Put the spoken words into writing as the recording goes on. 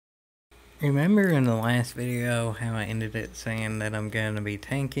Remember in the last video how I ended it saying that I'm going to be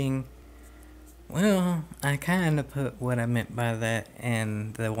tanking? Well, I kind of put what I meant by that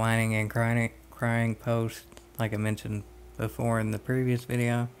in the whining and crying post, like I mentioned before in the previous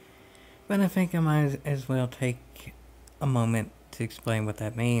video. But I think I might as well take a moment to explain what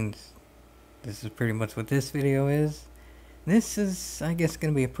that means. This is pretty much what this video is. This is, I guess,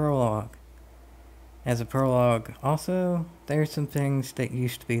 going to be a prologue. As a prologue, also, there's some things that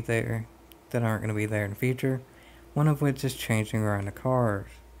used to be there that aren't going to be there in the future, one of which is changing around the cars.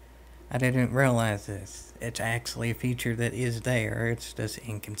 I didn't realize this. It's actually a feature that is there, it's just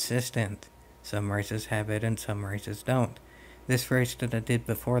inconsistent. Some races have it and some races don't. This race that I did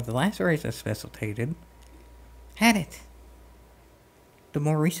before the last race I specified had it. The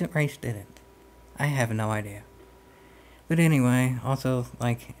more recent race didn't. I have no idea. But anyway, also,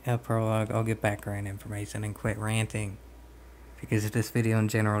 like a prologue, I'll get background information and quit ranting. Because this video in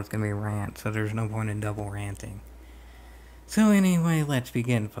general is going to be a rant, so there's no point in double ranting. So anyway, let's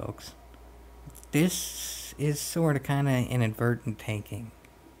begin, folks. This is sort of kind of inadvertent tanking.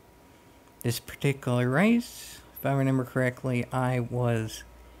 This particular race, if I remember correctly, I was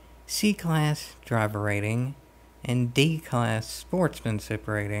C-Class driver rating and D-Class sportsmanship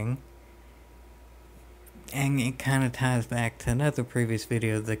rating. And it kind of ties back to another previous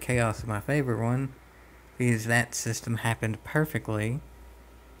video, the chaos of my favorite one, because that system happened perfectly.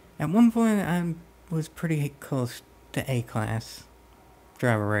 At one point, I was pretty close to A-Class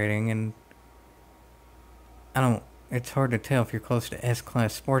driver rating, and it's hard to tell if you're close to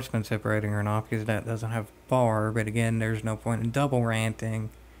S-Class sportsmanship rating or not, because that doesn't have a bar, but again, there's no point in double ranting.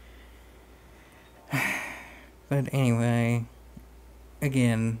 But anyway,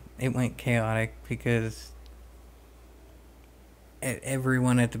 again, it went chaotic because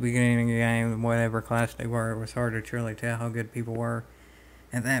everyone at the beginning of the game, whatever class they were, it was hard to truly tell how good people were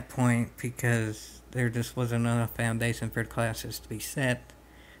at that point because there just wasn't enough foundation for the classes to be set.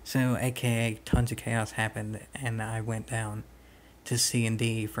 So, aka, tons of chaos happened, and I went down to C and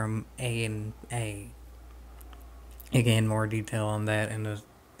D from A and A. Again, more detail on that in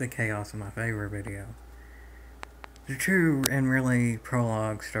the chaos of my favorite video. The true and really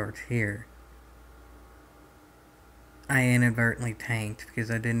prologue starts here. I inadvertently tanked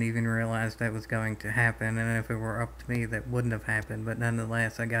because I didn't even realize that was going to happen, and if it were up to me that wouldn't have happened, but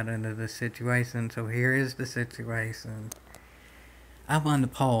nonetheless I got into this situation, so here is the situation. I won the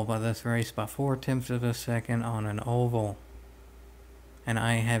pole by this race by 4/10 of a second on an oval, and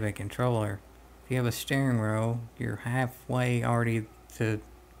I have a controller. If you have a steering wheel, you're halfway already to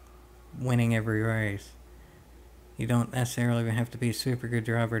winning every race. You don't necessarily even have to be a super good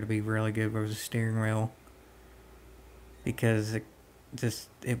driver to be really good with a steering wheel, because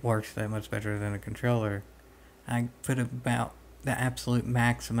it works that much better than a controller. I put about the absolute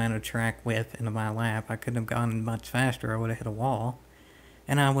max amount of track width into my lap. I couldn't have gone much faster, I would have hit a wall.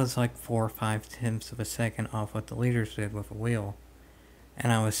 And I was like 4 or 5/10 of a second off what the leaders did with a wheel.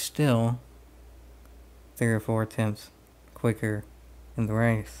 And I was still 3 or 4/10 quicker in the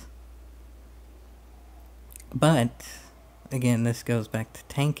race. But, again, this goes back to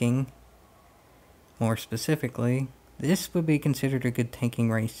tanking. More specifically, this would be considered a good tanking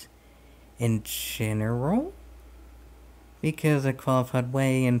race in general, because I qualified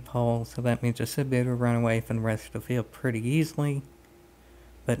way in pole, so that means I should be able to run away from the rest of the field pretty easily.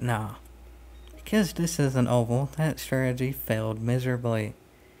 But nah, because this is an oval, that strategy failed miserably.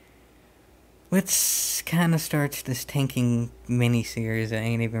 Which kind of starts this tanking mini-series. It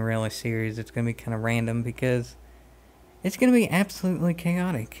ain't even really a series, it's going to be kind of random because it's going to be absolutely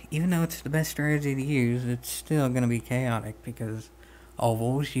chaotic. Even though it's the best strategy to use, it's still going to be chaotic because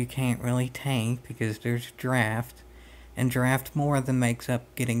ovals you can't really tank because there's draft, and draft more than makes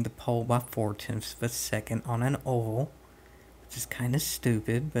up getting the pole by 4/10 of a second on an oval, which is kind of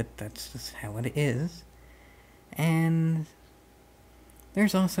stupid, but that's just how it is. And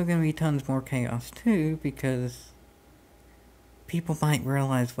there's also going to be tons more chaos too, because people might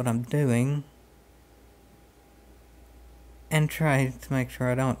realize what I'm doing and try to make sure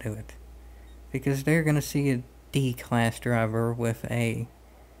I don't do it. Because they're going to see a D-Class driver with a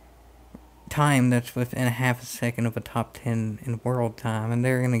time that's within a half a second of a top 10 in world time, and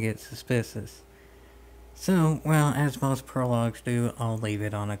they're going to get suspicious. So, well, as most prologues do, I'll leave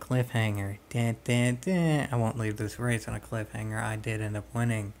it on a cliffhanger. I won't leave this race on a cliffhanger. I did end up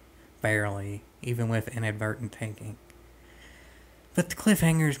winning. Barely. Even with inadvertent tanking. But the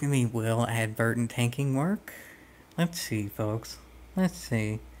cliffhanger is going to be, will advertent tanking work? Let's see, folks. Let's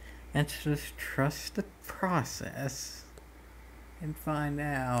see. Let's just trust the process and find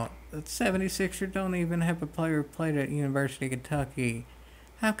out. The 76ers don't even have a player who played at University of Kentucky.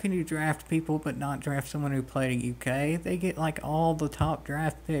 How can you draft people but not draft someone who played at UK? They get like all the top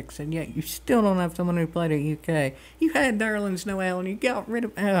draft picks, and yet you still don't have someone who played at UK. You had Nerlens Noel, and you got rid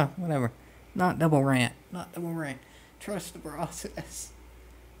of whatever. Not double rant. Not double rant. Trust the process.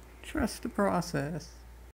 Trust the process.